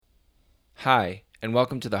Hi, and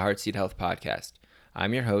welcome to the Heartseed Health Podcast.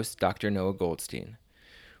 I'm your host, Dr. Noah Goldstein.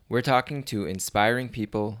 We're talking to inspiring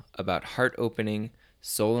people about heart-opening,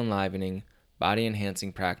 soul-enlivening,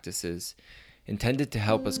 body-enhancing practices intended to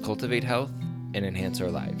help us cultivate health and enhance our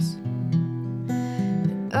lives.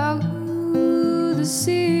 Oh, the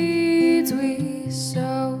seeds we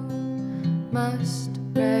sow must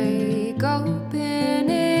break open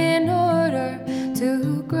in order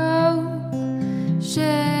to grow.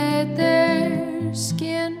 Shed their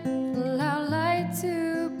skin, allow light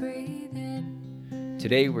to breathe in.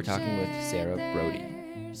 Today we're talking with Sarah Brody.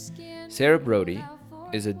 Sarah Brody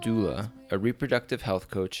is a doula, a reproductive health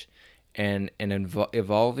coach, and an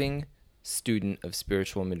evolving student of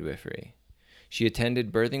spiritual midwifery. She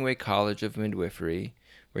attended Birthing Way College of Midwifery,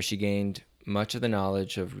 where she gained much of the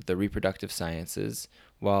knowledge of the reproductive sciences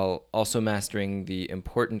while also mastering the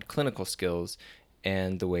important clinical skills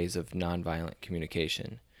and the ways of nonviolent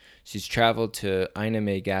communication. She's traveled to Ina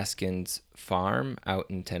May Gaskin's farm out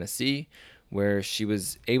in Tennessee, where she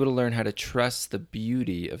was able to learn how to trust the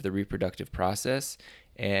beauty of the reproductive process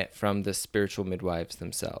from the spiritual midwives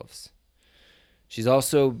themselves. She's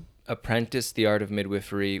also apprenticed the art of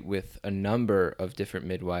midwifery with a number of different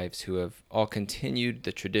midwives who have all continued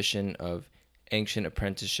the tradition of ancient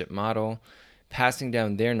apprenticeship model, passing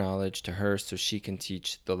down their knowledge to her so she can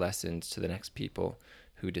teach the lessons to the next people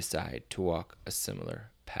who decide to walk a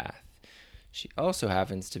similar path. She also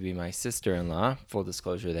happens to be my sister-in-law, full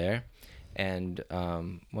disclosure there, and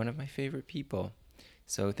one of my favorite people.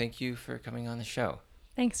 So thank you for coming on the show.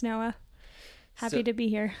 Thanks, Noah. Happy to be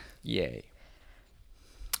here. Yay.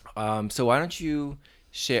 So why don't you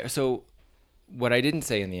share? So what I didn't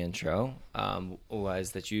say in the intro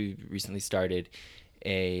was that you recently started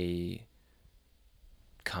a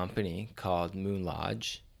company called Moon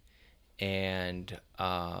Lodge, and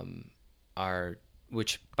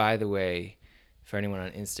which, by the way, for anyone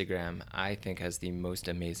on Instagram, I think has the most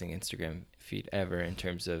amazing Instagram feed ever in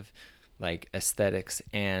terms of like aesthetics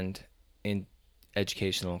and in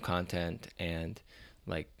educational content and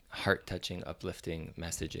like heart-touching, uplifting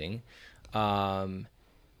messaging. And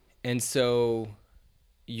so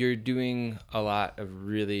you're doing a lot of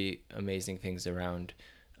really amazing things around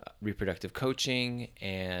reproductive coaching,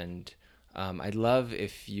 and I'd love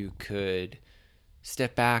if you could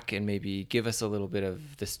step back and maybe give us a little bit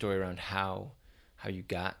of the story around how you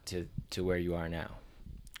got to where you are now.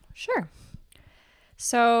 Sure.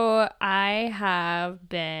 So I have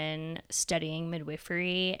been studying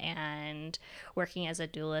midwifery and working as a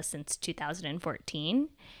doula since 2014.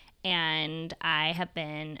 And I have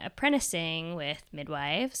been apprenticing with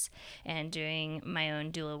midwives and doing my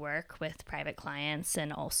own doula work with private clients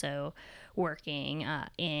and also working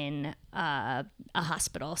in a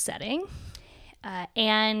hospital setting.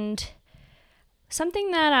 And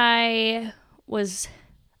something that I was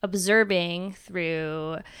observing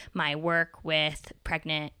through my work with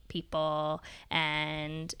pregnant people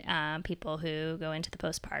and people who go into the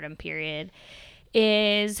postpartum period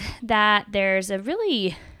is that there's a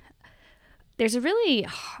really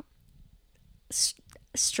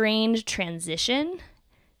strange transition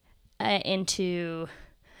into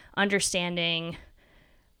understanding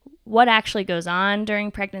what actually goes on during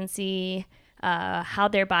pregnancy, how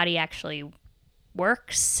their body actually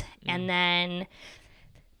works, and then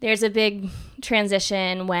there's a big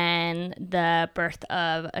transition when the birth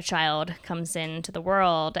of a child comes into the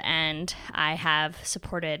world, and I have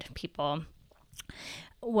supported people,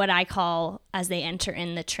 what I call, as they enter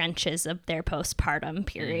in the trenches of their postpartum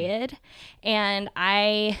period. And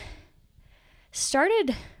I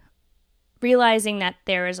started realizing that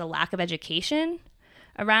there is a lack of education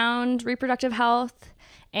around reproductive health,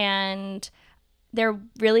 and there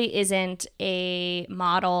really isn't a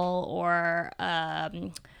model or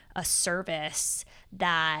a service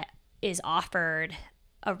that is offered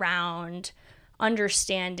around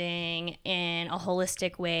understanding in a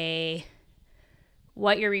holistic way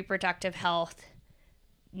what your reproductive health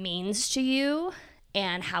means to you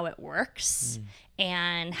and how it works,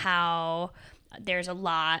 and how there's a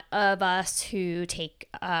lot of us who take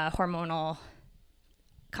hormonal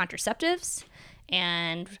contraceptives,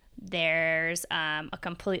 and there's a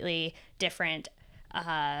completely different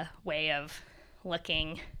way of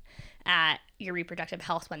looking at your reproductive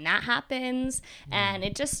health when that happens. And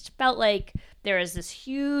it just felt like there was this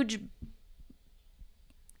huge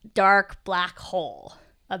dark black hole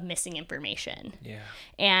of missing information. Yeah.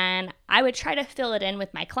 And I would try to fill it in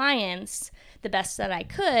with my clients the best that I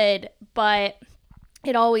could, but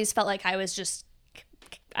it always felt like I was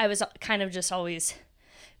kind of just always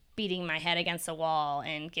beating my head against the wall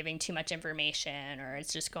and giving too much information, or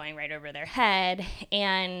it's just going right over their head.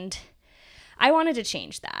 And I wanted to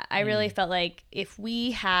change that. I really felt like if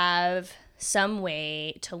we have some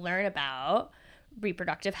way to learn about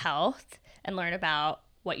reproductive health and learn about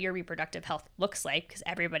what your reproductive health looks like, because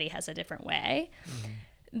everybody has a different way,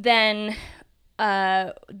 then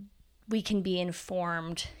we can be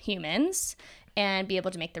informed humans and be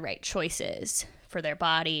able to make the right choices for their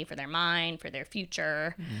body, for their mind, for their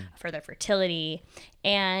future, for their fertility.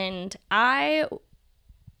 And I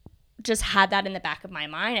just had that in the back of my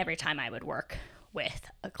mind every time I would work with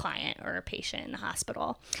a client or a patient in the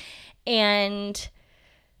hospital. And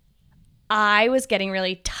I was getting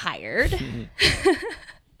really tired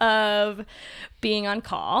of being on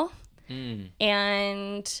call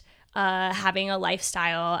and having a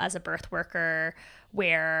lifestyle as a birth worker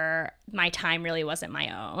where my time really wasn't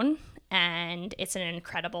my own. And it's an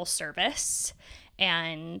incredible service.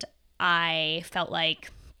 And I felt like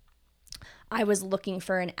I was looking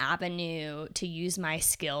for an avenue to use my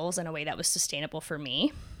skills in a way that was sustainable for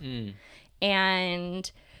me.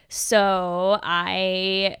 And so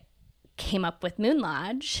I came up with Moon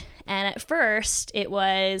Lodge. And at first it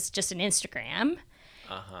was just an Instagram.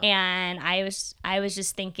 And I was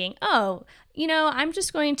just thinking, oh, I'm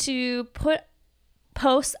just going to put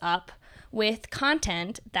posts up with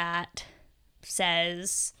content that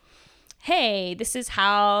says, hey, this is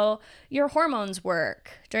how your hormones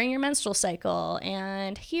work during your menstrual cycle,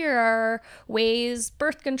 and here are ways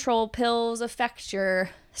birth control pills affect your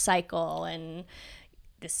cycle, and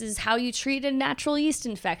this is how you treat a natural yeast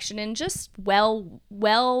infection, and just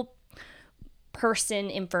well person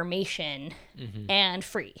information and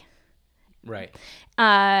free. Right.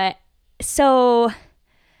 So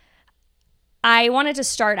I wanted to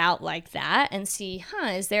start out like that and see,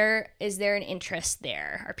 is there an interest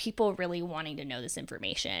there? Are people really wanting to know this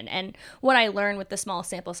information? And what I learned with the small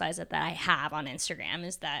sample size that I have on Instagram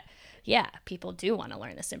is that, yeah, people do want to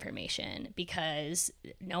learn this information because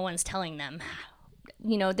no one's telling them.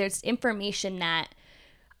 There's information that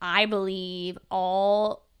I believe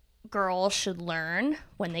all girls should learn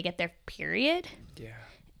when they get their period.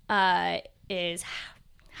 Yeah. Is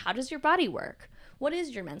how does your body work? What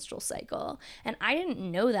is your menstrual cycle? And I didn't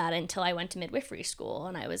know that until I went to midwifery school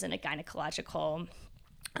and I was in a gynecological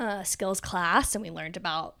skills class, and we learned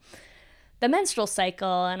about the menstrual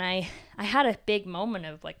cycle. And I had a big moment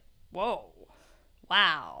of like, whoa,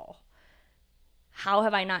 wow, how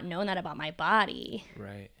have I not known that about my body?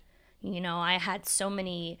 Right. I had so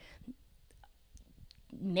many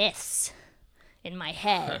myths in my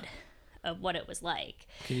head of what it was like.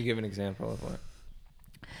 Can you give an example of what?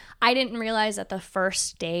 I didn't realize that the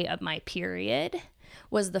first day of my period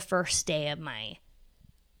was the first day of my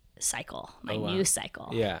cycle, my new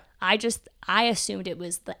cycle. Yeah. I assumed it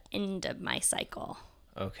was the end of my cycle.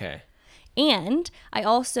 Okay. And I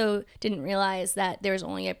also didn't realize that there's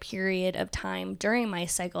only a period of time during my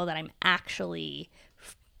cycle that I'm actually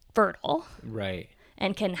fertile. Right.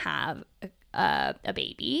 And can have a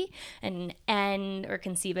baby and or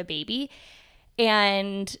conceive a baby.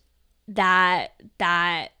 And that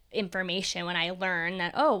information, when I learned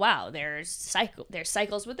that, oh wow, there's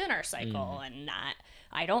cycles within our cycle, and that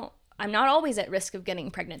I'm not always at risk of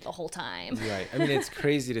getting pregnant the whole time. Right. I mean, it's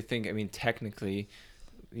crazy to think. I mean, technically,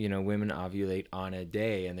 women ovulate on a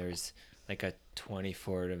day, and there's like a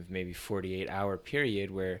 24 to maybe 48 hour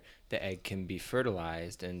period where the egg can be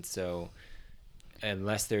fertilized. And so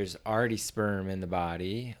unless there's already sperm in the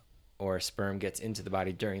body or sperm gets into the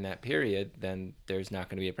body during that period, then there's not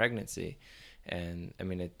going to be a pregnancy. And I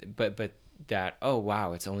mean, but that, oh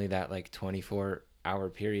wow, it's only that like 24 hour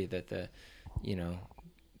period that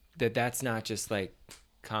that's not just like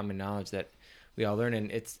common knowledge that we all learn.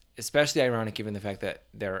 And it's especially ironic given the fact that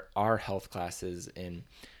there are health classes in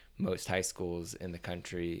most high schools in the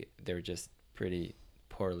country. They're just pretty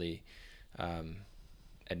poorly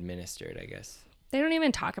administered, I guess. They don't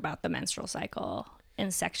even talk about the menstrual cycle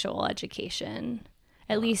in sexual education.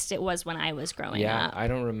 At least it was when I was growing up. I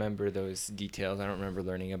don't remember those details. I don't remember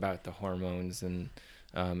learning about the hormones, and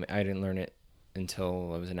I didn't learn it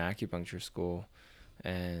until I was in acupuncture school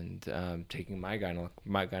and taking my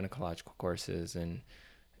gynecological courses. And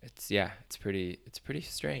it's pretty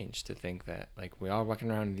strange to think that like we all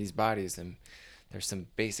walking around in these bodies and there's some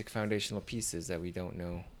basic foundational pieces that we don't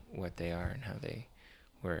know what they are and how they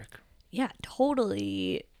work. Yeah,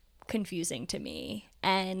 totally confusing to me,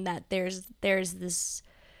 and that there's this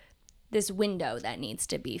window that needs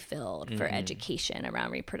to be filled for education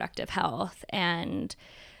around reproductive health. And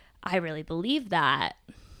I really believe that.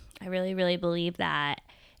 I really, really believe that.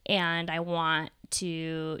 And I want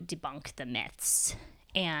to debunk the myths,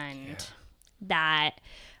 and that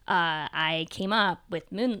I came up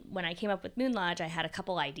with Moon Lodge, I had a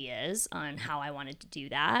couple ideas on how I wanted to do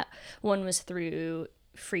that. One was through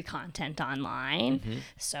free content online.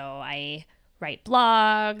 So I write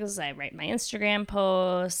blogs, I write my Instagram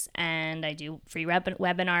posts, and I do free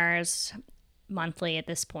webinars monthly at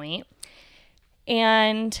this point.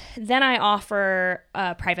 And then I offer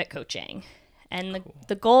private coaching. And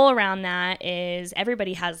the goal around that is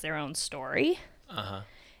everybody has their own story.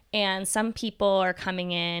 And some people are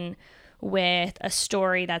coming in with a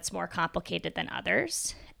story that's more complicated than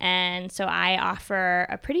others. And so I offer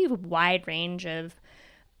a pretty wide range of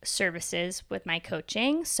services with my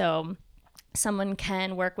coaching. So someone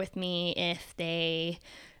can work with me if they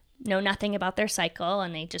know nothing about their cycle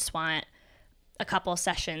and they just want a couple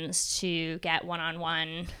sessions to get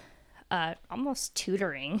one-on-one, almost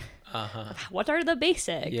tutoring. What are the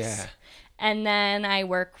basics? Yeah. And then I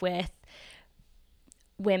work with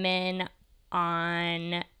women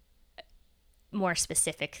on more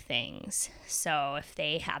specific things. So if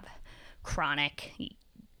they have chronic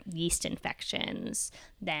yeast infections,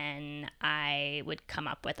 then I would come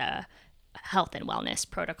up with a health and wellness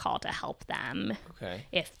protocol to help them. Okay.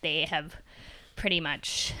 If they have pretty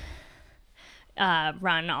much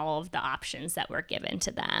run all of the options that were given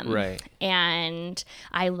to them. Right. And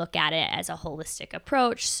I look at it as a holistic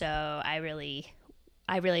approach. So I really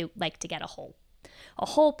like to get a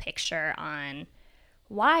whole picture on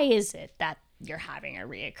why is it that you're having a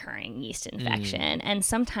reoccurring yeast infection. And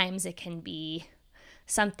sometimes it can be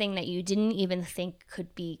something that you didn't even think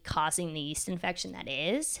could be causing the yeast infection that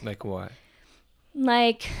is. Like what?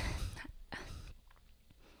 Like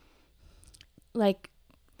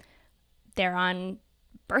they're on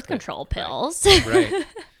birth control pills. Right.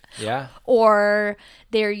 Yeah. Or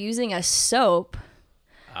they're using a soap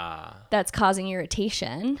that's causing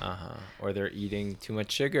irritation. Or they're eating too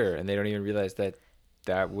much sugar and they don't even realize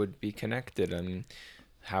that would be connected. And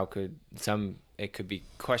it could be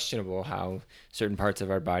questionable how certain parts of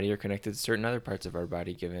our body are connected to certain other parts of our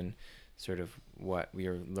body, given sort of what we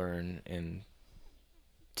learn in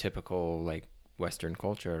typical like Western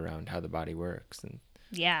culture around how the body works. And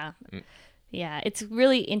yeah, it's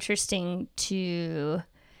really interesting to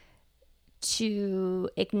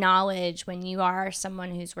acknowledge when you are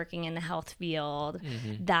someone who's working in the health field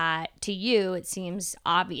that to you it seems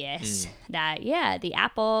obvious that the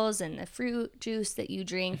apples and the fruit juice that you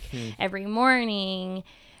drink every morning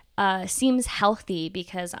seems healthy,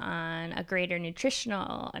 because on a greater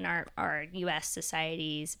nutritional and our U.S.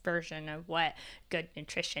 society's version of what good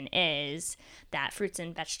nutrition is, that fruits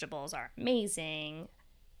and vegetables are amazing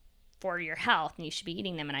for your health and you should be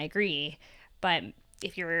eating them, and I agree. But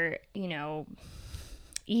if you're,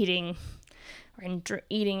 eating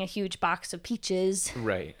a huge box of peaches,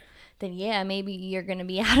 right, then maybe you're going to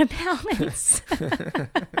be out of balance.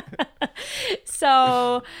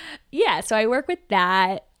 So I work with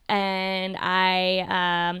that. And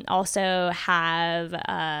I also have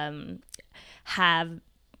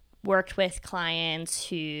worked with clients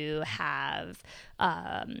who have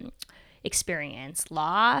experienced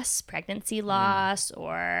loss, pregnancy loss,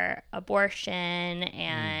 or abortion,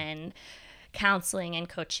 and counseling and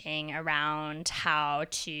coaching around how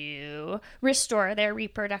to restore their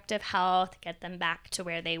reproductive health, get them back to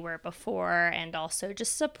where they were before, and also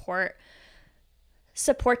just support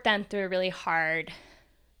them through a really hard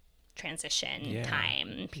transition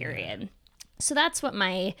time period. So that's what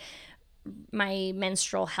my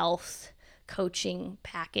menstrual health coaching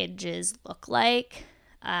packages look like.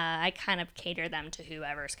 I kind of cater them to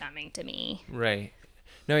whoever's coming to me. Right.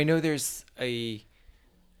 Now I know there's a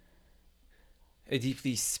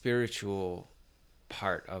deeply spiritual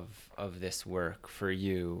part of this work for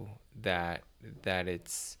you, that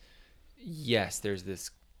it's, yes, there's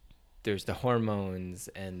the hormones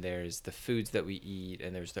and there's the foods that we eat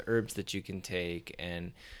and there's the herbs that you can take,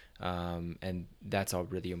 and that's all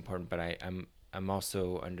really important. But I'm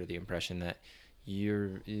also under the impression that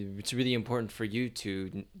it's really important for you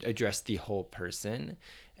to address the whole person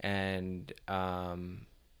and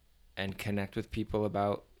connect with people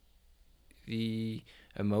about the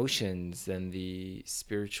emotions and the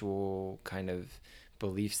spiritual kind of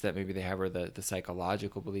beliefs that maybe they have, or the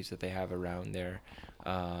psychological beliefs that they have around their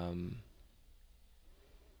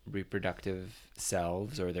reproductive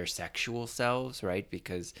selves or their sexual selves, right?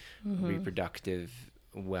 Because reproductive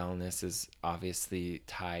wellness is obviously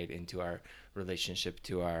tied into our relationship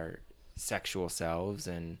to our sexual selves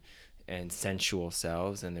and sensual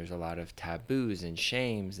selves, and there's a lot of taboos and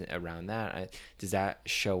shames around that. Does that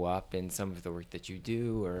show up in some of the work that you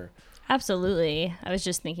do, or? Absolutely. I was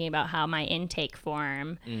just thinking about how my intake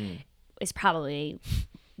form is probably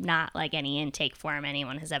not like any intake form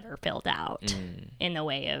anyone has ever filled out in the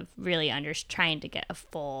way of really trying to get a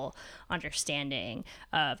full understanding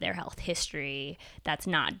of their health history. That's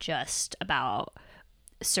not just about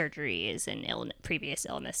surgeries and previous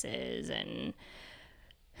illnesses and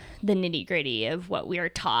the nitty gritty of what we are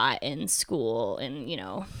taught in school and, you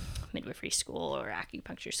know, midwifery school or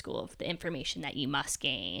acupuncture school, of the information that you must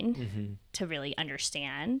gain to really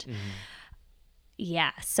understand.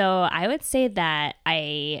 Yeah, so I would say that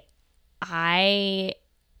I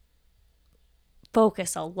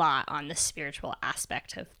focus a lot on the spiritual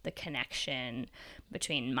aspect of the connection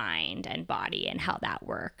between mind and body and how that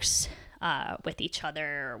works with each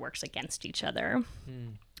other or works against each other.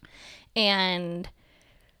 And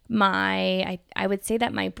I would say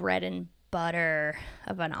that my bread and butter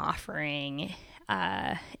of an offering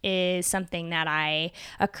is something that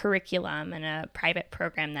a curriculum and a private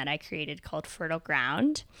program that I created called Fertile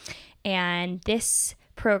Ground. And this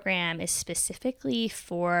program is specifically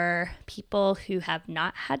for people who have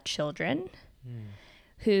not had children,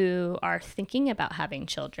 who are thinking about having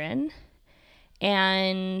children,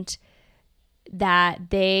 and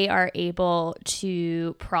that they are able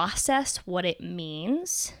to process what it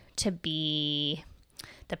means to be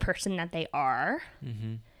the person that they are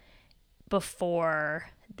before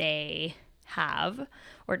they have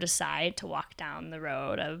or decide to walk down the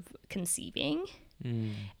road of conceiving.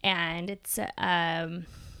 And it's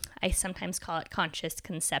I sometimes call it conscious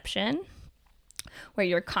conception, where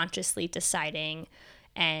you're consciously deciding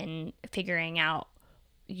and figuring out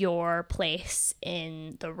your place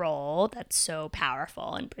in the role that's so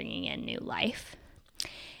powerful and bringing in new life.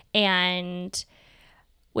 And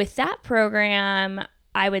with that program,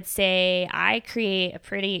 I would say I create a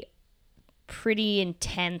pretty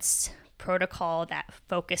intense protocol that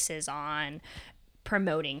focuses on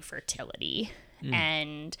promoting fertility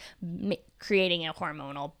and creating a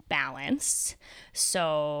hormonal balance.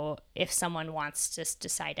 So if someone wants to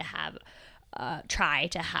decide to have try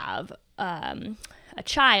to have a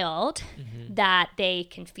child, that they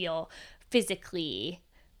can feel physically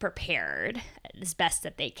prepared as best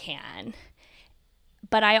that they can.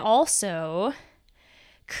 But I also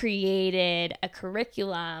created a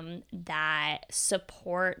curriculum that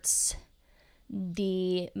supports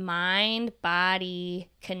the mind-body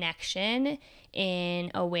connection in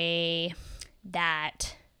a way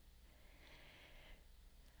that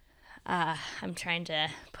I'm trying to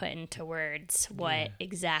put into words what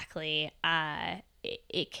exactly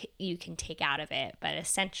you can take out of it. But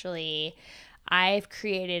essentially, I've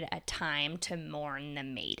created a time to mourn the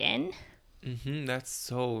maiden. That's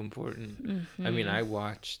so important. I mean, I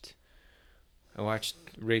watched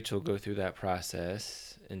Rachel go through that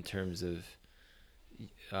process in terms of,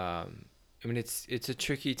 I mean, it's a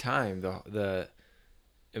tricky time. It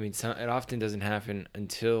often doesn't happen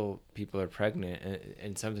until people are pregnant,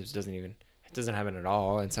 and sometimes it doesn't happen at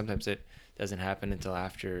all, and sometimes it doesn't happen until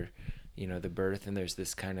after, you know, the birth, and there's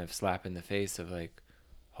this kind of slap in the face of like,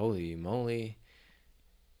 holy moly,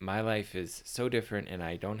 my life is so different, and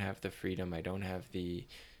I don't have the freedom, I don't have the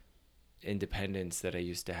independence that I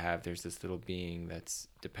used to have. There's this little being that's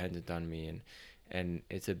dependent on me, and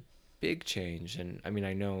it's a big change. And I mean,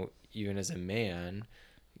 I know even as a man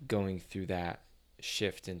going through that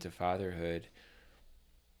shift into fatherhood,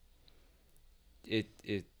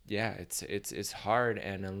 it's hard.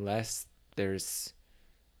 And unless there's,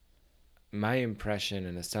 my impression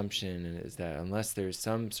and assumption is that unless there's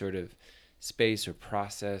some sort of space or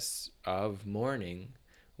process of mourning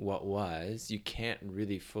what was, you can't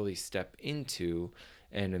really fully step into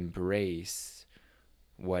and embrace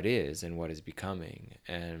what is and what is becoming.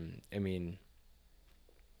 And I mean,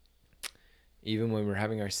 even when we're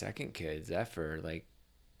having our second kid, Zephyr, like,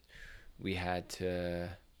 we had to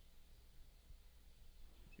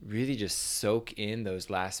really just soak in those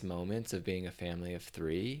last moments of being a family of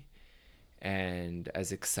three. And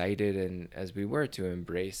as excited and as we were to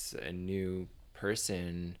embrace a new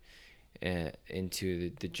person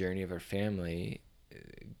into the journey of our family,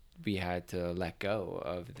 we had to let go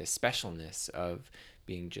of the specialness of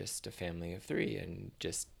being just a family of three and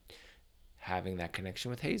just having that connection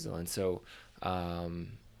with Hazel. And so, so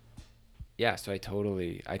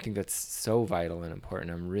I think that's so vital and important.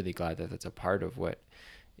 I'm really glad that that's a part of what,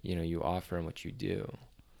 you know, you offer and what you do.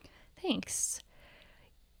 Thanks.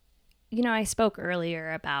 You know, I spoke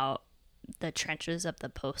earlier about the trenches of the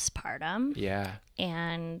postpartum. Yeah.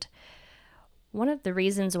 And one of the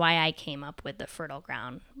reasons why I came up with the Fertile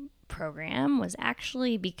Ground program was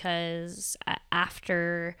actually because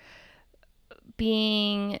after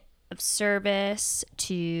being of service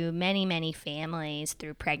to many, many families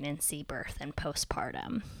through pregnancy, birth, and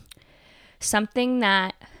postpartum, something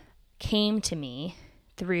that came to me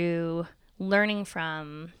through learning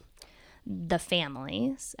from the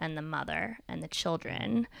families and the mother and the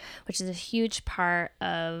children, which is a huge part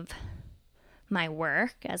of my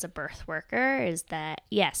work as a birth worker, is that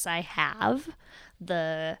yes, I have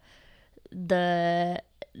the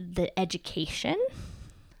education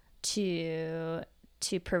to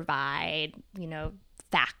provide,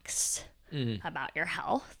 facts about your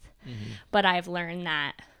health. But I've learned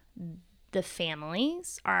that the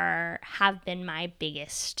families have been my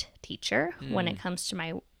biggest teacher when it comes to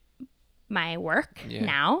my work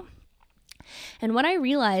now. And what I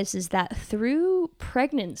realized is that through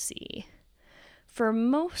pregnancy, for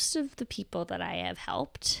most of the people that I have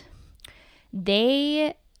helped,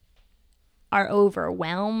 they are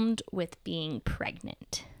overwhelmed with being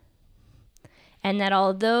pregnant. And that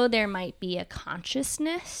although there might be a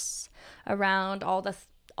consciousness around all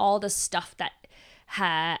the stuff that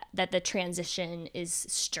the transition is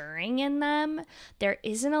stirring in them, there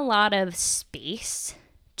isn't a lot of space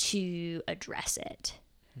to address it.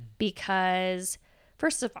 Because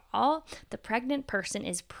first of all, the pregnant person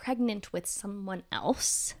is pregnant with someone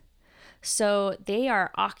else. So they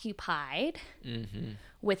are occupied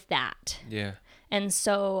with that. Yeah. And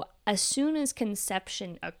so as soon as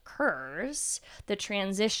conception occurs, the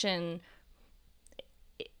transition,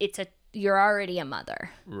 you're already a mother.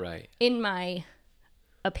 Right. In my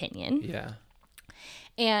opinion. Yeah.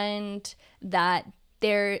 And that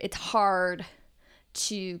it's hard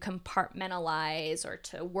to compartmentalize or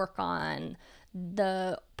to work on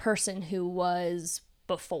the person who was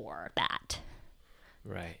before that.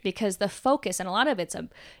 Right. Because the focus, and a lot of it's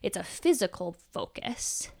a physical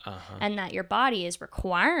focus, and that your body is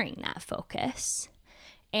requiring that focus.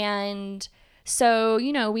 And so,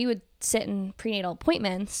 we would sit in prenatal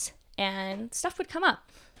appointments and stuff would come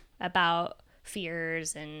up about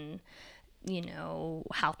fears and,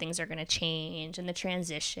 how things are going to change and the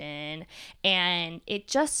transition. And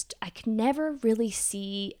I could never really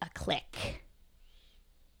see a click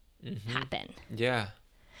happen. Yeah.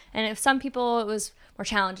 And if some people, it was more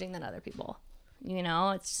challenging than other people. It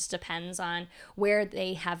just depends on where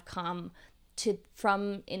they have come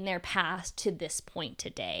from in their past to this point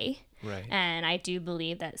today. Right. And I do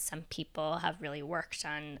believe that some people have really worked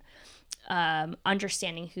on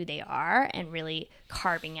understanding who they are and really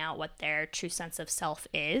carving out what their true sense of self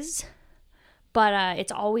is. But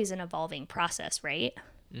it's always an evolving process, right?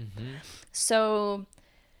 So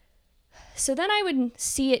then I would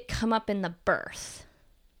see it come up in the birth.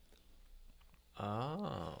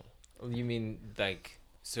 Oh, you mean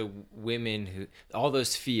so women who, all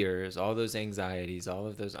those fears, all those anxieties, all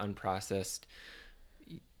of those unprocessed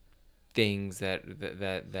things that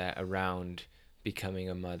around becoming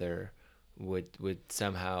a mother would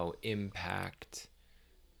somehow impact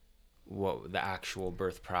what the actual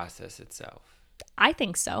birth process itself. I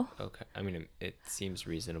think so. Okay. I mean, it seems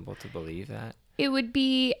reasonable to believe that. It would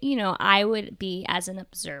be, I would be as an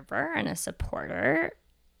observer and a supporter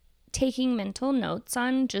taking mental notes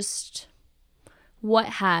on just what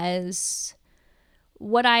I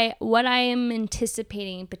am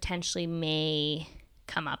anticipating potentially may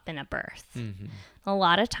come up in a birth. A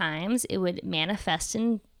lot of times it would manifest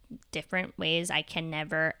in different ways. I can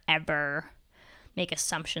never ever make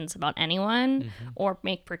assumptions about anyone or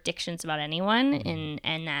make predictions about anyone,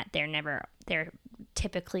 and that they're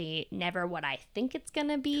typically never what I think it's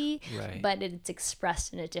gonna be, right. But it's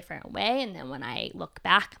expressed in a different way. And then when I look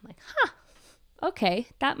back, I'm like, okay,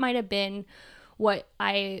 that might have been what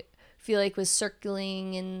I feel like was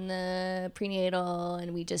circling in the prenatal,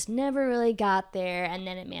 and we just never really got there, and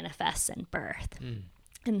then it manifests in birth.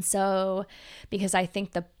 And so, because I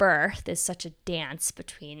think the birth is such a dance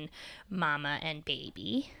between mama and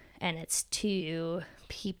baby, and it's two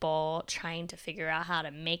people trying to figure out how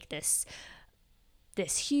to make this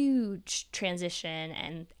huge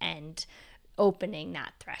transition and opening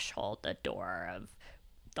that threshold, the door of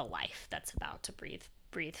the life that's about to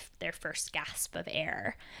breathe their first gasp of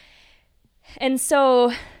air. And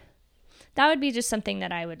so that would be just something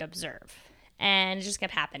that I would observe, and it just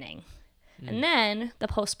kept happening. And then the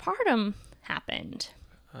postpartum happened.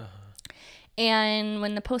 And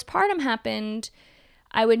when the postpartum happened,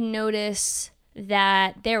 I would notice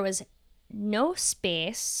that there was no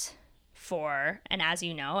space for, and as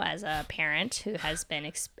you know, as a parent who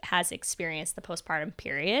has experienced the postpartum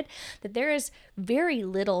period, that there is very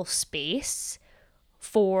little space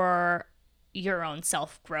for your own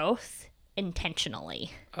self-growth intentionally.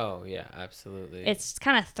 Oh yeah, absolutely. It's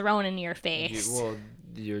kind of thrown in your face.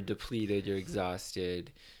 You're depleted, you're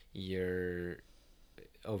exhausted, you're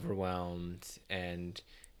overwhelmed, and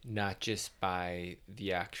not just by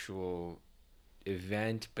the actual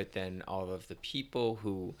event, but then all of the people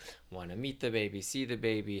who want to meet the baby, see the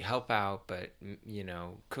baby, help out, but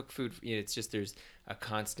cook food, it's just, there's a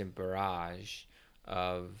constant barrage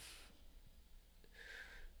of,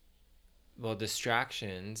 well,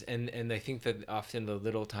 distractions, and I think that often the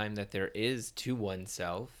little time that there is to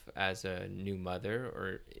oneself as a new mother,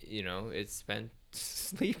 or it's spent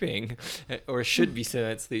sleeping, or should be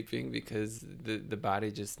spent sleeping, because the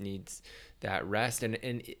body just needs that rest,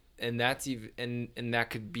 and that's even, and that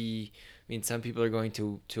could be, I mean, some people are going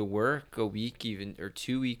to work a week, even, or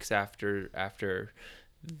 2 weeks after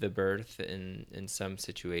the birth in some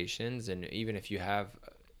situations, and even if you have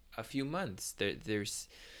a few months, there's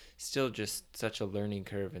still just such a learning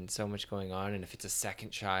curve and so much going on. And if it's a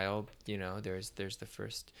second child, there's the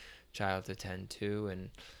first child to tend to,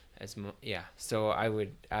 and so I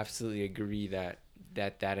would absolutely agree that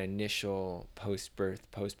initial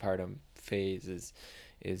postpartum phase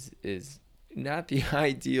is not the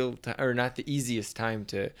ideal or not the easiest time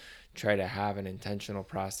to try to have an intentional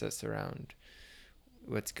process around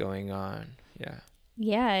what's going on.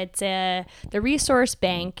 Yeah, it's the resource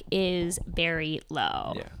bank is very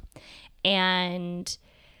low. Yeah. And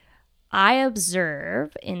I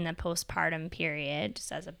observe in the postpartum period,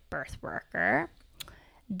 just as a birth worker,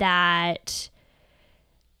 that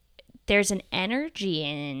there's an energy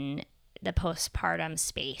in the postpartum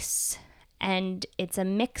space. And it's a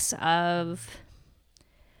mix of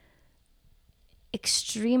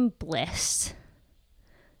extreme bliss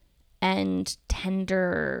and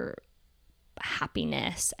tender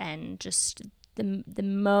happiness, and just the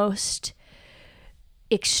most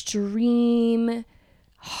extreme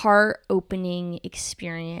heart-opening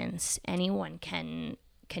experience anyone can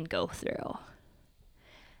go through.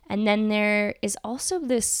 And then there is also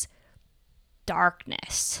this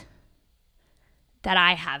darkness that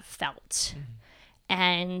I have felt.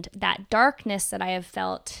 And that darkness that I have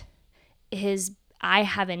felt I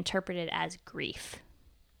have interpreted as grief,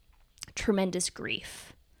 tremendous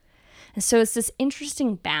grief. And so it's this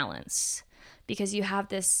interesting balance, because you have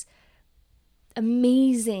this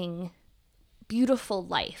amazing, beautiful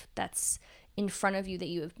life that's in front of you that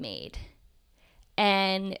you have made.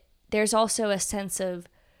 And there's also a sense of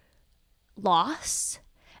loss,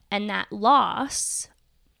 and that loss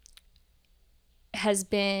has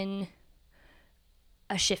been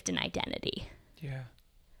a shift in identity. Yeah.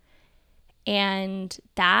 And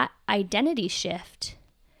that identity shift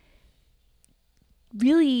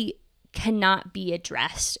really cannot be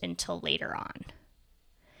addressed until later on,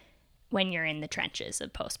 when you're in the trenches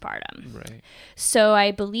of postpartum. Right. So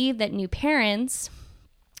I believe that new parents,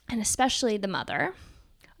 and especially the mother,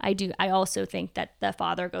 I also think that the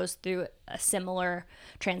father goes through a similar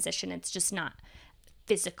transition. It's just not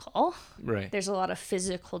physical. Right. There's a lot of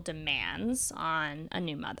physical demands on a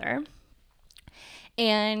new mother.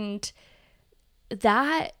 And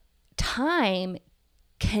that time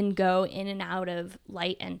can go in and out of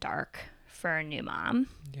light and dark for a new mom.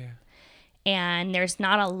 Yeah. And there's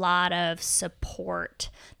not a lot of support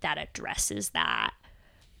that addresses that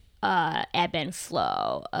ebb and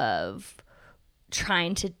flow of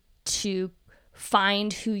trying to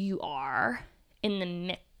find who you are in the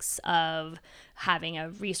mix of having a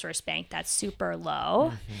resource bank that's super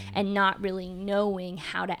low, and not really knowing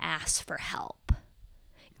how to ask for help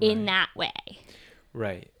in that way.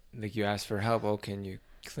 Right. Like, you ask for help. Oh, can you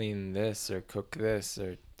clean this or cook this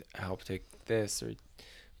or help take this?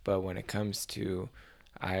 But when it comes to,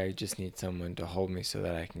 I just need someone to hold me so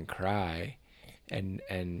that I can cry, and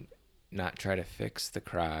not try to fix the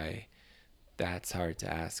cry, that's hard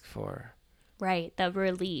to ask for. Right, the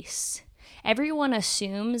release. Everyone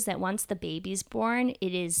assumes that once the baby's born,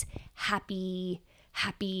 it is happy,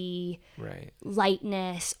 Right.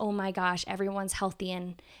 lightness. Oh my gosh, everyone's healthy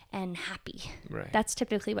and happy. Right. That's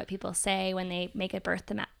typically what people say when they make a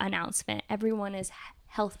birth announcement. Everyone is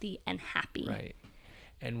healthy and happy. Right.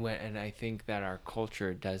 And I think that our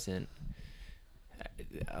culture doesn't,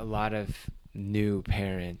 a lot of new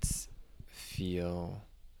parents feel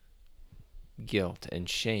guilt and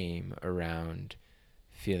shame around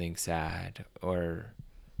feeling sad, or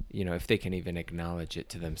if they can even acknowledge it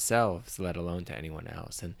to themselves, let alone to anyone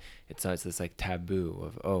else. And it's this like taboo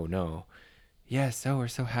of, oh no, yes, oh, we're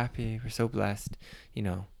so happy, we're so blessed,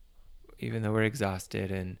 even though we're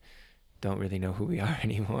exhausted and don't really know who we are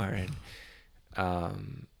anymore. And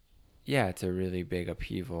it's a really big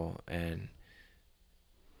upheaval, and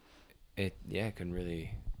it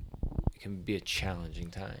can be a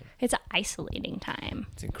challenging time. It's an isolating time.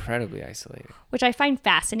 It's incredibly isolating. Which I find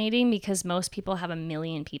fascinating, because most people have a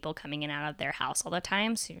million people coming in and out of their house all the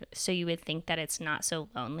time. So you would think that it's not so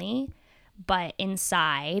lonely. But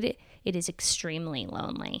inside, it is extremely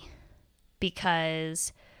lonely,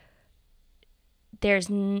 because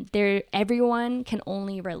everyone can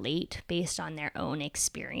only relate based on their own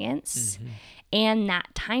experience. And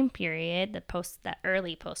that time period, the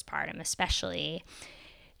early postpartum especially,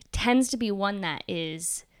 tends to be one that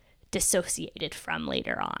is dissociated from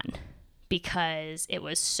later on, because it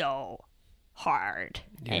was so hard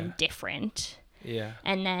and different. Yeah.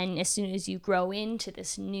 And then as soon as you grow into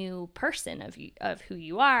this new person of who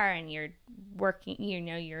you are, and you're working,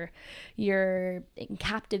 you're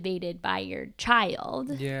captivated by your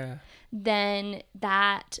child, then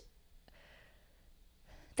that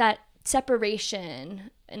separation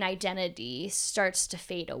and identity starts to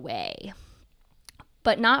fade away.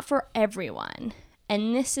 But not for everyone.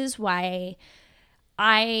 And this is why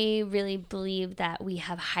I really believe that we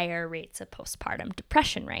have higher rates of postpartum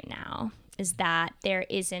depression right now, is that there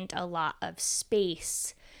isn't a lot of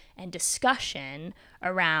space and discussion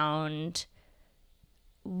around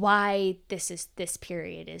why this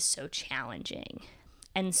period is so challenging.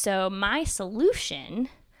 And so my solution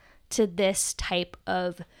to this type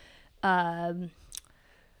of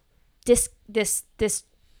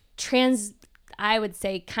I would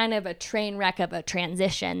say kind of a train wreck of a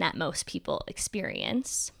transition that most people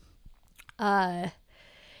experience,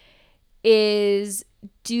 is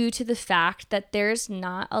due to the fact that there's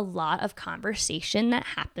not a lot of conversation that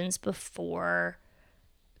happens before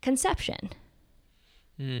conception.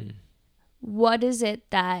 What is it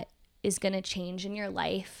that is going to change in your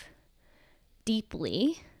life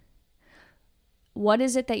deeply? What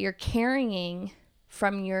is it that you're carrying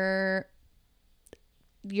from the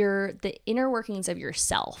inner workings of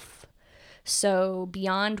yourself? So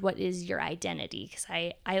beyond what is your identity, because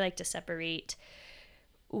I like to separate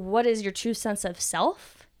what is your true sense of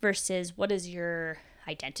self versus what is your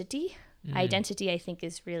identity. Identity, I think,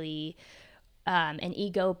 is really an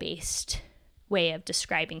ego-based way of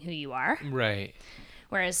describing who you are. Right.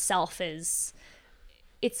 Whereas self it's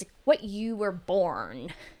what you were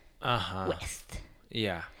born with.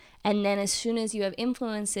 Yeah. And then as soon as you have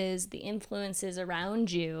influences, the influences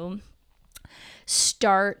around you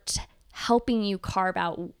start helping you carve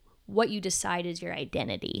out what you decide is your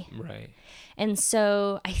identity. Right. And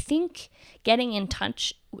so I think getting in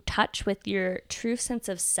touch with your true sense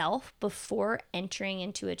of self before entering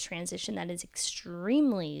into a transition that is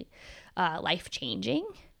extremely life-changing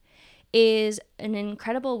is an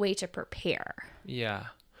incredible way to prepare. Yeah.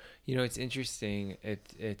 It's interesting.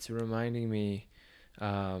 It's reminding me,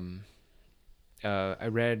 I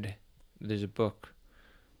read, there's a book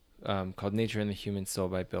called Nature and the Human Soul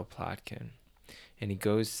by Bill Plotkin. And he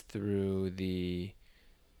goes through the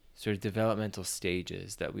sort of developmental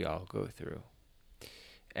stages that we all go through.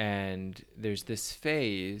 And there's this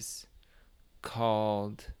phase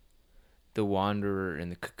called the wanderer in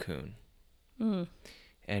the cocoon.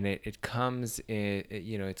 And it comes in,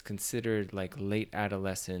 it's considered like late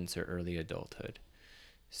adolescence or early adulthood.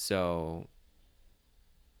 So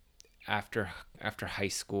after high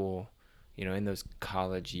school, in those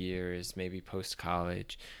college years, maybe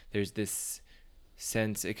post-college, there's this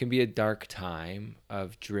sense, it can be a dark time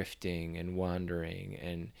of drifting and wandering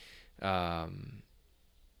and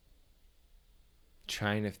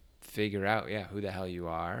trying to figure out, who the hell you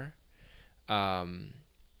are.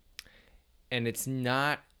 And it's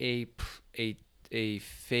not a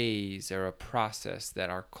phase or a process that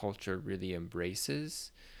our culture really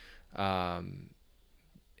embraces. And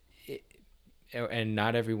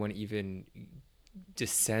not everyone even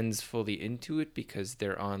descends fully into it, because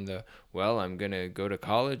they're on I'm going to go to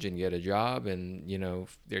college and get a job, and,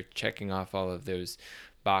 they're checking off all of those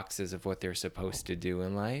boxes of what they're supposed to do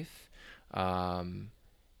in life. And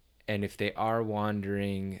if they are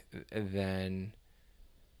wandering, then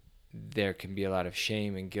there can be a lot of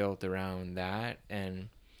shame and guilt around that. And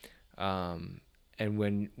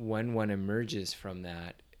when one emerges from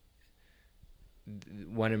that,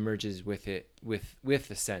 one emerges with it, with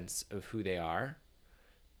a sense of who they are,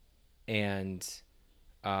 and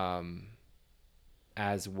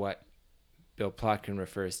as what Bill Plotkin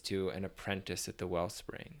refers to, an apprentice at the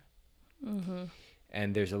wellspring.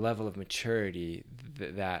 And there's a level of maturity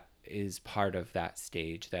that is part of that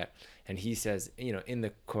stage, and he says, in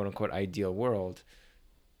the quote unquote ideal world,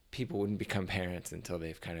 people wouldn't become parents until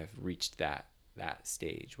they've kind of reached that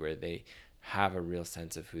stage where they have a real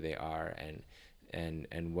sense of who they are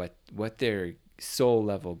and what their soul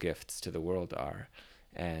level gifts to the world are.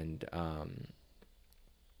 And and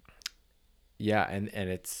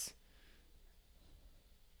it's,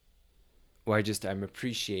 I'm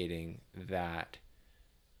appreciating that.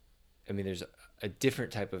 I mean, there's a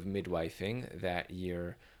different type of midwifing that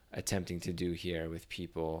you're attempting to do here with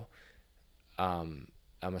people,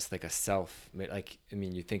 almost like a self, like, I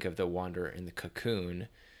mean, you think of the wanderer in the cocoon,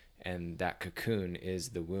 and that cocoon is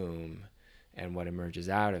the womb, and what emerges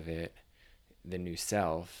out of it, the new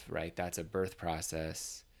self, right? That's a birth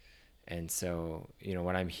process. And so, you know,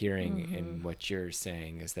 what I'm hearing in what you're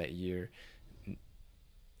saying is that you're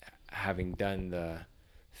having done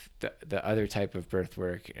the other type of birth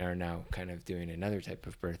work, are now kind of doing another type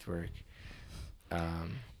of birth work.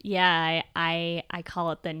 Yeah, I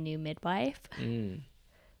call it the new midwife,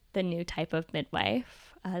 the new type of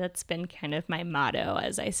midwife. That's been kind of my motto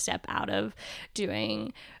as I step out of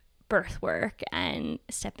doing birth work and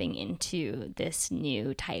stepping into this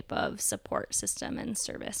new type of support system and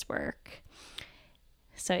service work.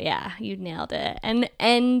 So yeah, you nailed it.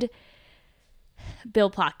 And Bill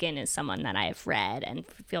Plotkin is someone that I've read and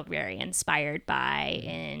feel very inspired by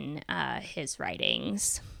in his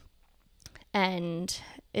writings, and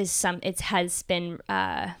it's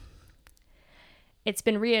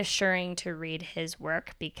been reassuring to read his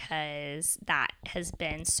work, because that has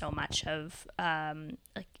been so much of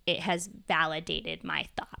like, it has validated my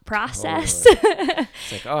thought process. Totally.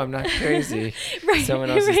 It's like, oh, I'm not crazy. Right, Someone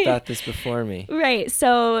else has right. thought this before me. Right.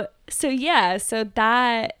 So that's,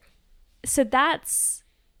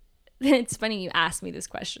 it's funny you asked me this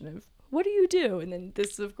question of what do you do, and then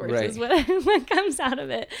this of course Right. is what comes out of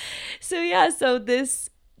it. So yeah, so this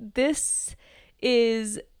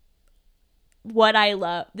is what I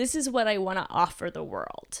love. This is what I want to offer the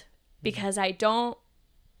world, because I don't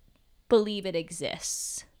believe it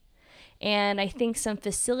exists. And I think some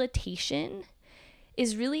facilitation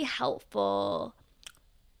is really helpful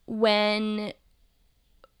when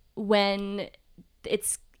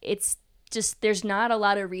it's just, there's not a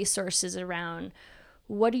lot of resources around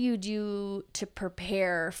what do you do to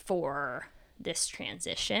prepare for this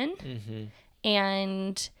transition.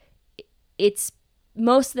 And it's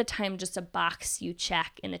most of the time just a box you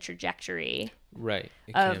check in the trajectory Right.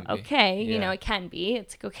 It of, can be. okay, you Yeah. know, it can be,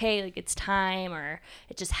 it's like, okay, like it's time, or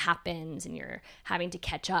it just happens and you're having to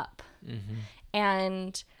catch up.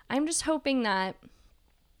 And I'm just hoping that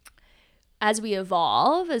as we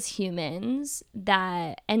evolve as humans,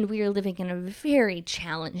 and we are living in a very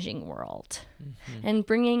challenging world, and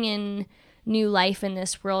bringing in new life in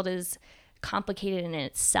this world is complicated in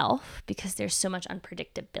itself, because there's so much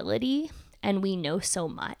unpredictability, and we know so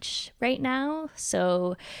much right now.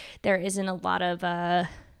 So there isn't a lot of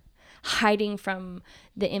hiding from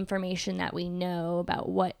the information that we know about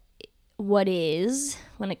what is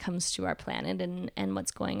when it comes to our planet and what's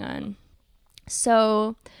going on.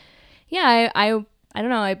 So yeah, I don't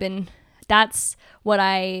know, that's what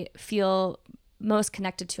I feel most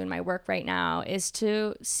connected to in my work right now, is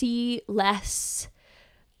to see less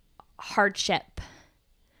hardship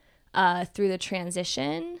through the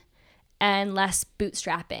transition and less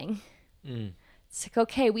bootstrapping. It's like,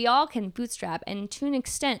 okay, we all can bootstrap, and to an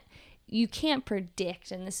extent you can't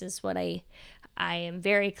predict, and this is what I am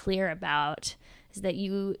very clear about, is that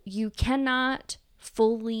you cannot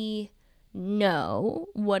fully know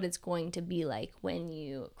what it's going to be like when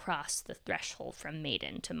you cross the threshold from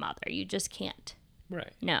maiden to mother. You just can't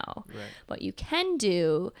Right. know. Right. What you can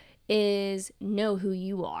do is know who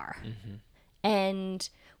you are. And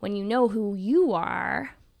when you know who you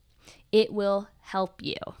are, it will help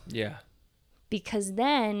you, Yeah. because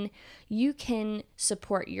then you can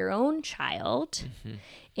support your own child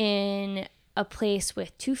in a place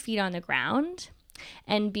with 2 feet on the ground,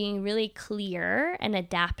 and being really clear and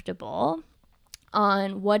adaptable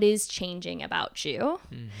on what is changing about you,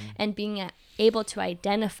 and being able to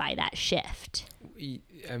identify that shift.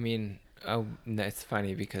 I mean, it's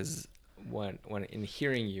funny because when in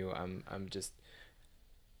hearing you, I'm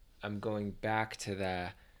going back to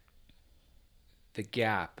the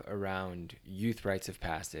gap around youth rites of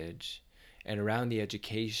passage, and around the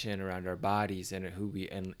education around our bodies, and who we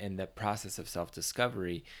and the process of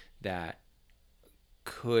self-discovery that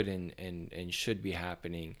could and should be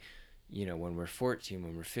happening, you know, when we're 14,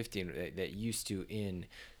 when we're 15, that used to, in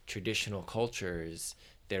traditional cultures,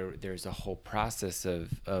 there's a whole process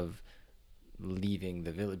of leaving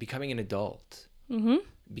the village, becoming an adult,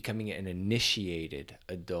 becoming an initiated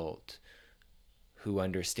adult who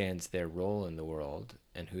understands their role in the world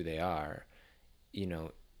and who they are, you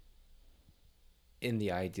know, in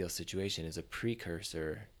the ideal situation, is a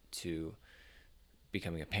precursor to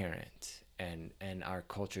becoming a parent. And our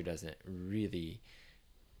culture doesn't really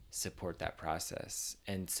support that process.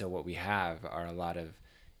 And so what we have are a lot of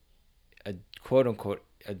quote unquote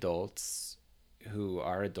adults who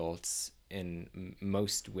are adults in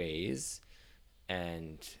most ways,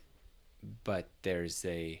 but there's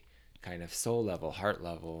a kind of soul level, heart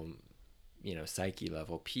level, you know, psyche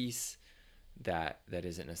level piece that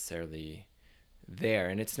isn't necessarily there.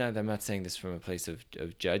 And it's not, I'm not saying this from a place of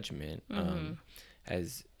judgment,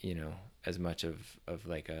 as, you know, as much of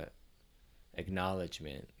like a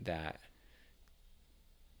acknowledgement that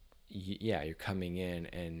you're coming in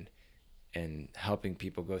and helping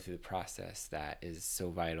people go through the process that is so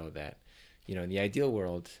vital, that, you know, in the ideal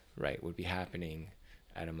world, right, would be happening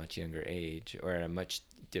at a much younger age or at a much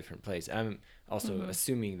different place. I'm also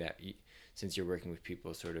assuming that since you're working with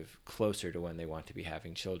people sort of closer to when they want to be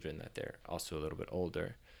having children, that they're also a little bit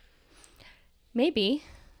older. Maybe.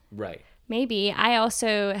 Right. Maybe. I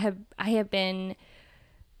have been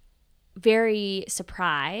very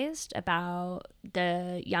surprised about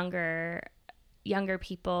the younger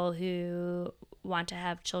people who want to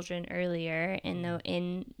have children earlier,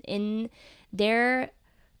 in their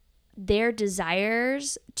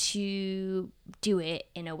desires to do it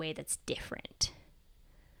in a way that's different.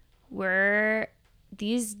 The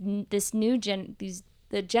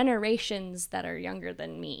generations that are younger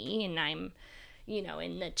than me, and I'm, you know,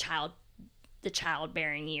 in the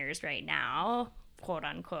childbearing years right now, quote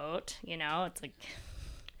unquote, you know, it's like,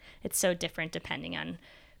 it's so different depending on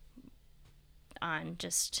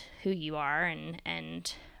just who you are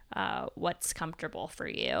and what's comfortable for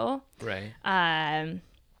you. Right.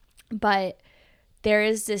 But there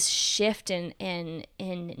is this shift in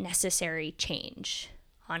necessary change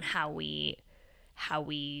on how we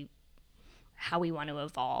want to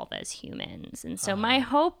evolve as humans. And so my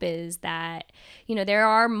hope is that, you know, there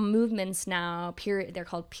are movements now, they're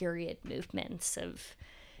called period movements, of,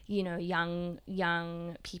 you know,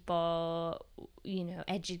 young people, you know,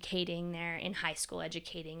 in high school,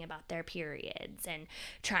 educating about their periods and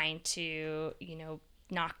trying to, you know,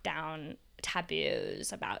 knock down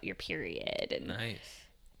taboos about your period. And, nice.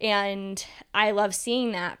 And I love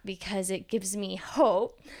seeing that because it gives me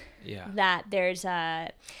hope. Yeah. That there's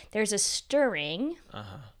a stirring,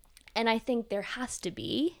 and I think there has to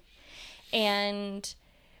be, and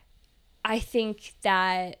I think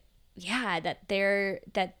that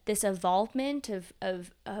that this evolvement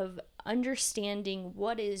of understanding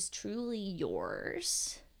what is truly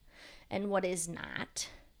yours and what is not,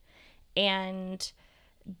 and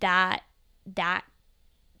that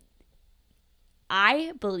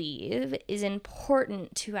I believe is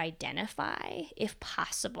important to identify, if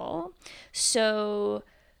possible, so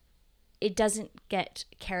it doesn't get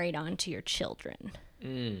carried on to your children.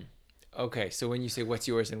 Okay, so when you say what's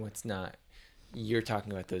yours and what's not, you're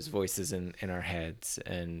talking about those voices in our heads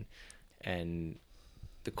and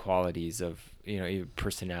the qualities of, you know, even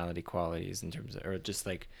personality qualities in terms of, or just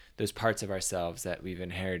like those parts of ourselves that we've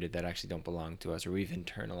inherited that actually don't belong to us, or we've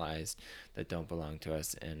internalized that don't belong to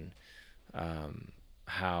us, and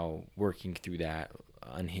how working through that,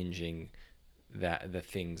 unhinging the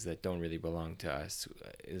things that don't really belong to us,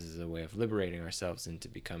 is a way of liberating ourselves into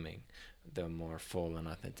becoming the more full and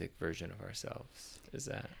authentic version of ourselves. Is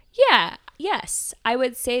that? Yeah. Yes. I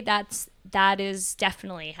would say that is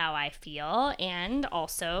definitely how I feel. And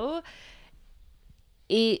also,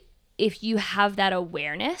 if you have that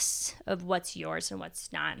awareness of what's yours and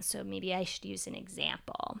what's not, and so maybe I should use an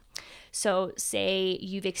example. So say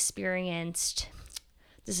you've experienced,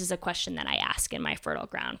 this is a question that I ask in my Fertile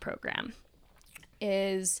Ground program,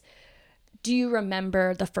 is, do you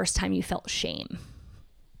remember the first time you felt shame?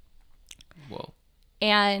 Whoa.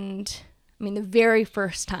 And I mean, the very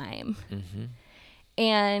first time. Mm-hmm.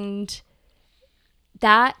 And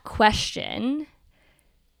that question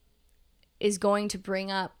is going to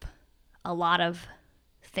bring up a lot of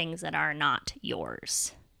things that are not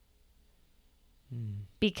yours.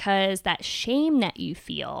 Because that shame that you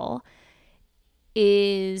feel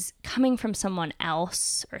is coming from someone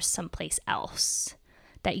else or someplace else,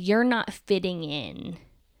 that you're not fitting in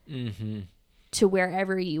to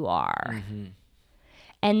wherever you are.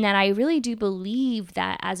 And that I really do believe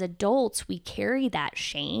that as adults, we carry that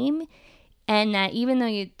shame, and that even though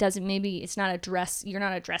it doesn't, maybe it's not you're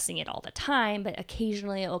not addressing it all the time, but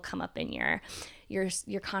occasionally it will come up in your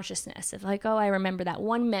consciousness of like, oh, I remember that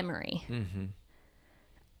one memory.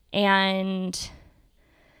 And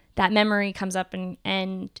that memory comes up and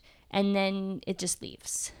then it just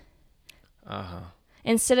leaves.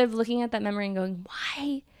 Instead of looking at that memory and going,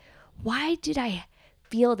 why did I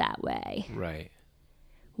feel that way? Right.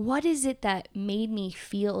 What is it that made me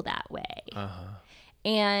feel that way?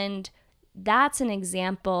 And that's an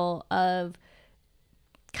example of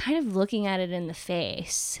kind of looking at it in the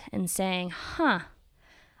face and saying,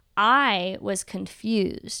 I was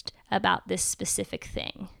confused about this specific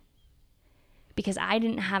thing because I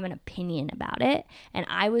didn't have an opinion about it, and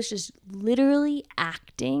I was just literally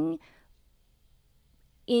acting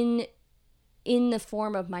in in the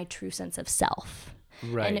form of my true sense of self.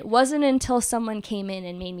 Right. And it wasn't until someone came in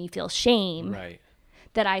and made me feel shame Right.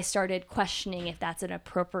 that I started questioning if that's an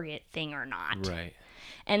appropriate thing or not. Right.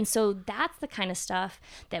 And so that's the kind of stuff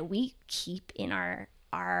that we keep in our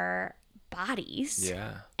bodies.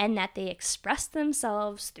 Yeah. And that they express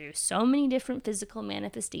themselves through so many different physical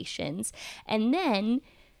manifestations. And then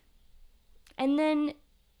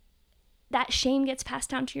that shame gets passed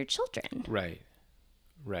down to your children. Right.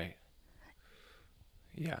 Right.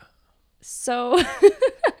 Yeah. So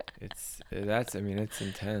It's intense.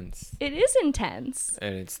 it is intense.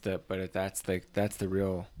 And that's the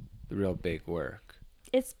real big work.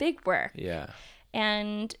 It's big work. Yeah.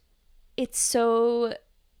 And it's so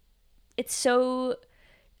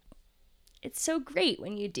great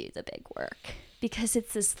when you do the big work, because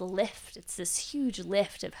it's this huge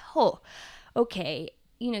lift of, oh, okay,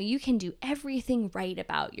 you can do everything right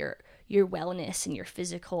about your wellness and your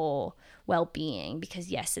physical well-being, because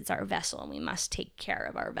yes, it's our vessel and we must take care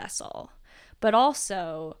of our vessel. But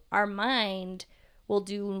also our mind will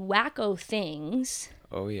do wacko things.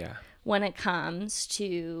 Oh yeah. When it comes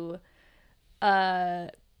to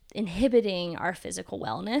inhibiting our physical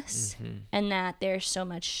wellness, and that there's so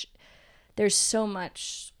much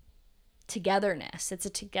togetherness. It's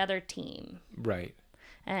a together team. Right.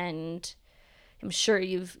 And I'm sure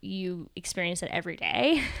you experience it every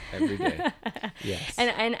day. Every day. Yes.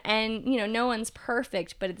 And no one's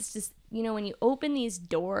perfect, but it's just, when you open these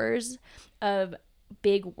doors of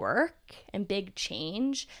big work and big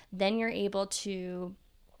change, then you're able to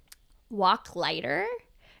walk lighter,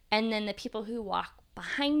 and then the people who walk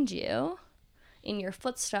behind you in your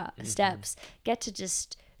footsteps get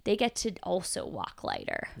to also walk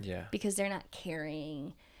lighter. Yeah. Because they're not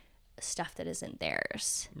carrying stuff that isn't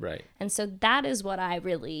theirs. Right. And so that is what I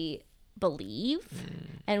really believe,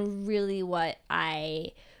 and really what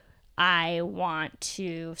I want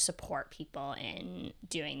to support people in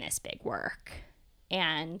doing this big work.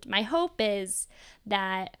 And my hope is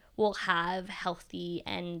that we'll have healthy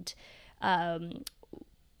and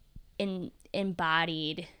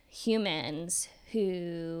embodied humans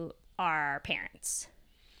who are parents.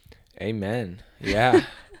 Amen. Yeah.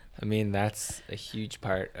 That's a huge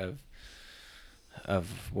part of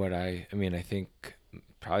what I think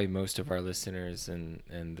probably most of our listeners and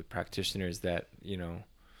the practitioners that,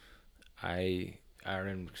 I are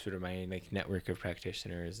in sort of my network of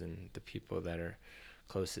practitioners, and the people that are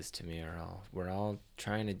closest to me we're all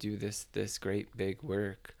trying to do this great big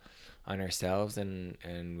work on ourselves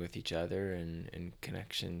and with each other, and in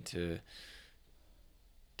connection to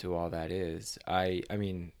all that is.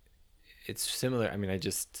 It's similar. I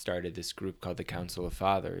just started this group called the Council of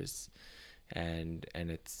Fathers, and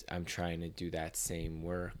I'm trying to do that same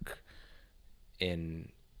work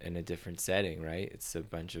in a different setting, right? It's a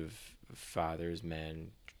bunch of fathers,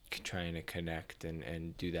 men, trying to connect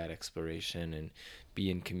and do that exploration and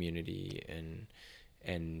be in community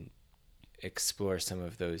and explore some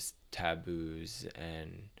of those taboos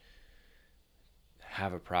and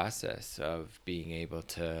have a process of being able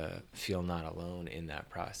to feel not alone in that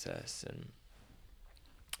process. And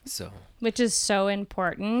so, which is so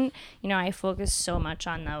important. I focus so much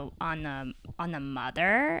on the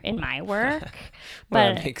mother in my work.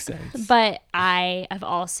 Well, that makes sense. But I have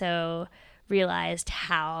also realized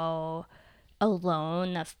how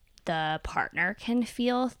alone the partner can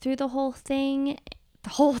feel through the whole thing. The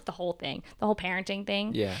whole parenting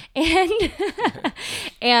thing. Yeah.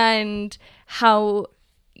 And how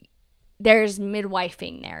there's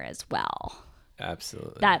midwifing there as well.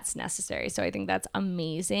 Absolutely. That's necessary. So I think that's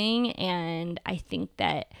amazing. And I think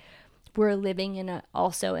that we're living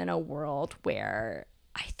also in a world where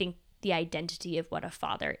I think the identity of what a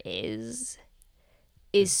father is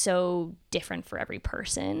so different for every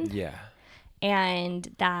person. Yeah. And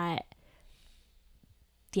that,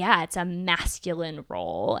 it's a masculine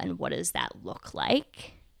role. And what does that look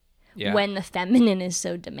like when the feminine is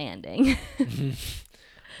so demanding?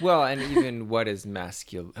 Well, and even what does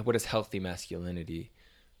healthy masculinity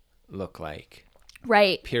look like?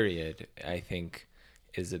 Right. Period. I think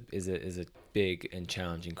is a big and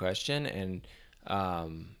challenging question. And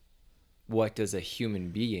what does a human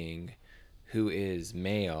being who is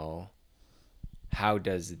male, how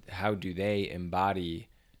do they embody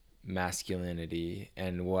masculinity,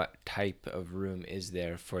 and what type of room is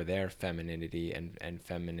there for their femininity and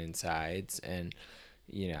feminine sides? And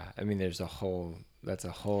that's a whole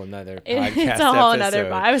nother podcast. It's a whole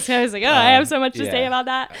nother. I was like, I have so much to say about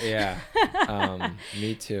that. Yeah.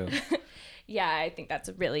 Me too. Yeah, I think that's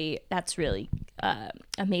really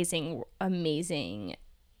amazing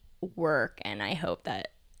work, and I hope that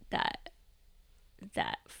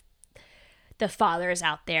the fathers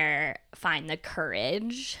out there find the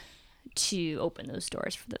courage to open those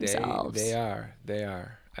doors for themselves. They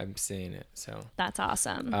are. I'm seeing it. So that's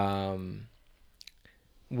awesome.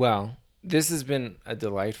 Well, this has been a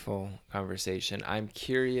delightful conversation. I'm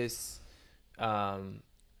curious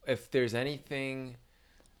if there's anything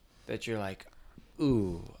that you're like,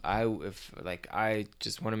 ooh, I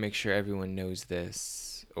just want to make sure everyone knows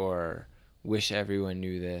this, or wish everyone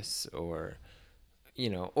knew this, or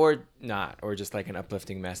or not, or just like an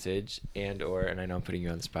uplifting message, and I know I'm putting you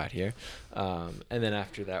on the spot here, and then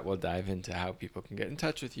after that we'll dive into how people can get in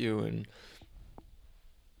touch with you. And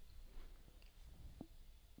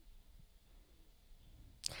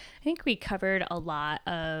I think we covered a lot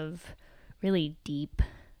of really deep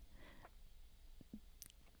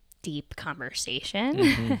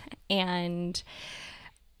conversation. And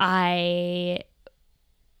I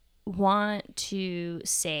want to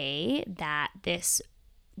say that this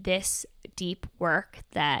deep work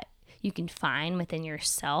that you can find within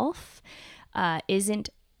yourself is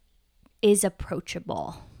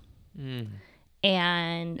approachable.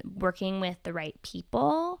 And working with the right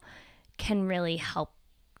people can really help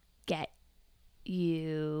get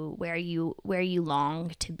you where you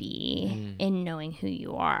long to be in knowing who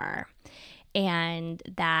you are, and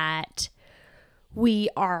that we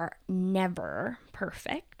are never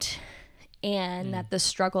perfect, and that the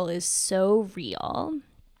struggle is so real,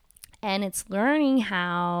 and it's learning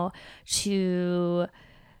how to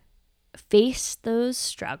face those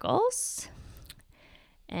struggles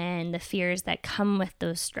and the fears that come with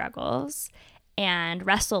those struggles and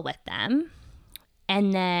wrestle with them,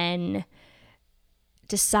 and then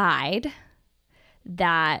decide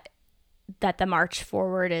that the march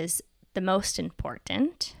forward is the most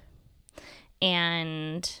important,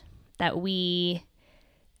 and that we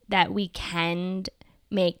can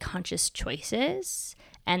make conscious choices,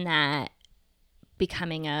 and that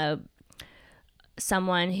becoming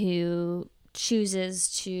someone who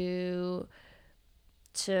chooses to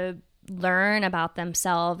learn about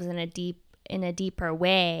themselves in a deeper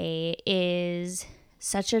way is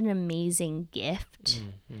such an amazing gift,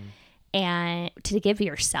 and to give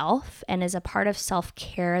yourself, and as a part of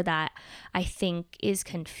self-care that I think is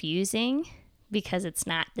confusing because it's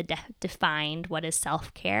not defined what is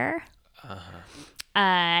self-care.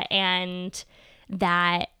 And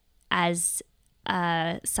that as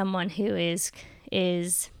someone who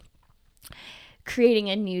is creating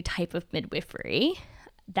a new type of midwifery,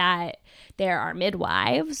 that there are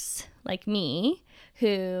midwives like me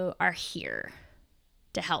who are here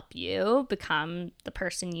to help you become the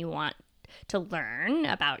person you want to learn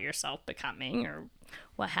about yourself becoming, or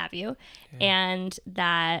what have you. And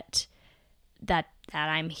that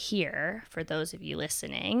I'm here for those of you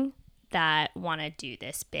listening that want to do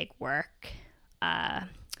this big work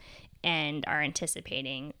and are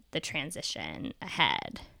anticipating the transition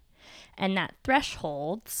ahead, and that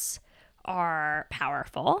thresholds are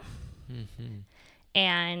powerful,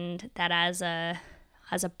 and that as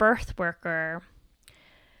a birth worker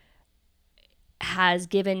has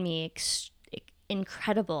given me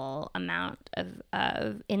incredible amount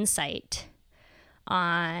of insight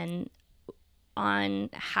on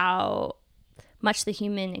how much the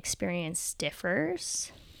human experience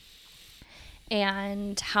differs,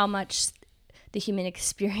 and how much the human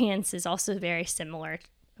experience is also very similar.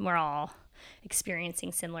 We're all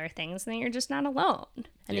experiencing similar things, and then you're just not alone,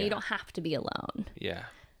 and then you don't have to be alone.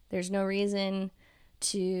 There's no reason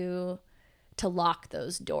to lock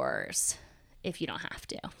those doors if you don't have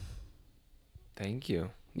to. Thank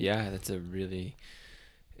you. Yeah, that's a really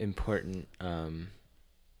important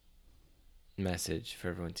message for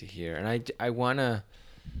everyone to hear. And I want to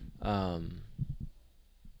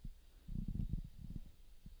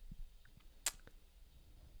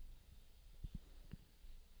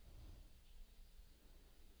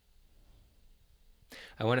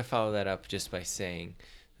follow that up just by saying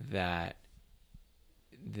that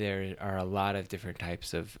there are a lot of different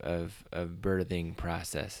types of birthing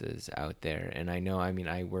processes out there. And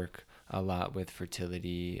I work a lot with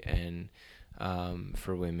fertility and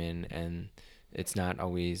for women, and it's not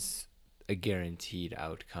always a guaranteed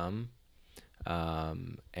outcome,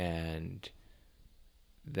 and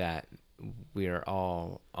that we are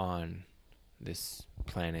all on this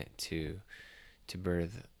planet to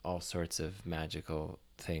birth all sorts of magical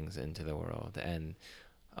things into the world, and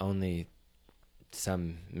only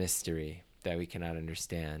some mystery that we cannot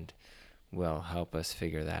understand will help us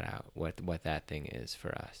figure that out, what that thing is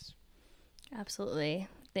for us. Absolutely.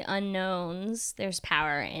 The unknowns, there's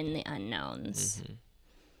power in the unknowns.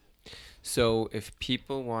 So if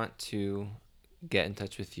people want to get in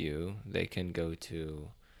touch with you, they can go to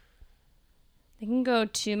They can go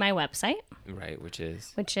to my website, Right, which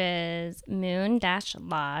is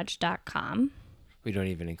moon-lodge.com. we don't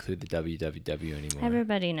even include the www anymore.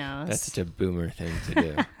 Everybody knows. That's such a boomer thing to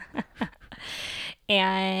do.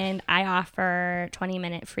 And I offer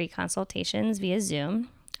 20-minute free consultations via Zoom.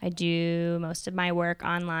 I do most of my work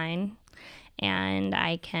online, and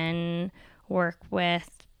I can work with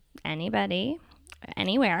anybody,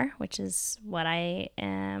 anywhere, which is what I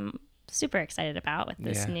am super excited about with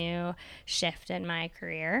this new shift in my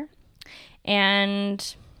career.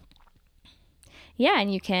 And yeah,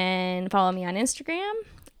 and you can follow me on Instagram.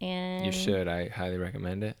 And You should. I highly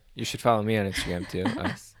recommend it. You should follow me on Instagram too.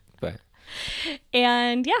 But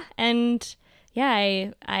and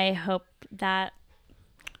I hope that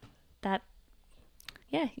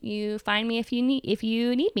you find me if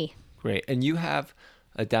you need me. great. And you have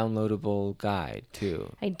a downloadable guide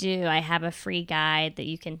too. I do. I have a free guide that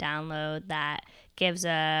you can download that gives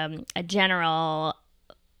a general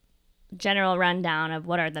rundown of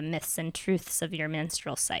what are the myths and truths of your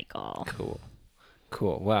menstrual cycle.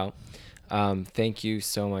 Cool. Well, thank you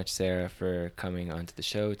so much, Sarah, for coming onto the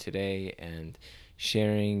show today and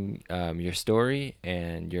sharing your story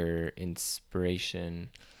and your inspiration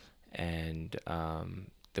and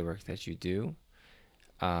the work that you do.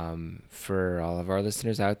 For all of our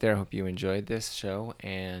listeners out there, I hope you enjoyed this show,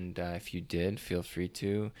 and if you did, feel free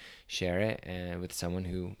to share it with someone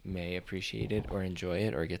who may appreciate it or enjoy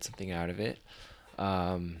it or get something out of it.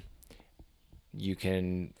 You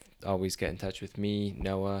can always get in touch with me,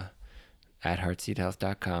 Noah, at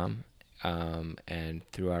heartseedhealth.com, and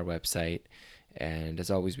through our website. And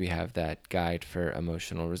as always, we have that guide for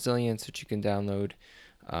emotional resilience, which you can download.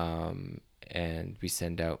 And we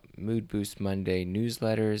send out Mood Boost Monday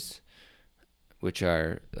newsletters, which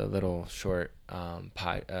are a little short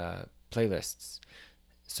playlists.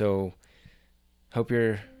 So hope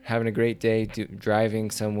you're having a great day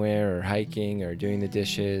driving somewhere or hiking or doing the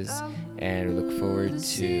dishes, and we look forward to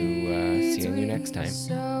seeing you next time.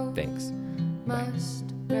 Thanks. Must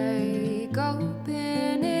break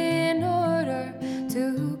open in order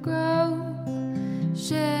to grow,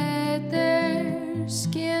 shed their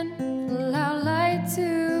skin, allow light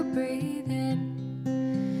to breathe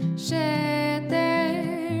in, shed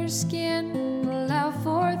their skin.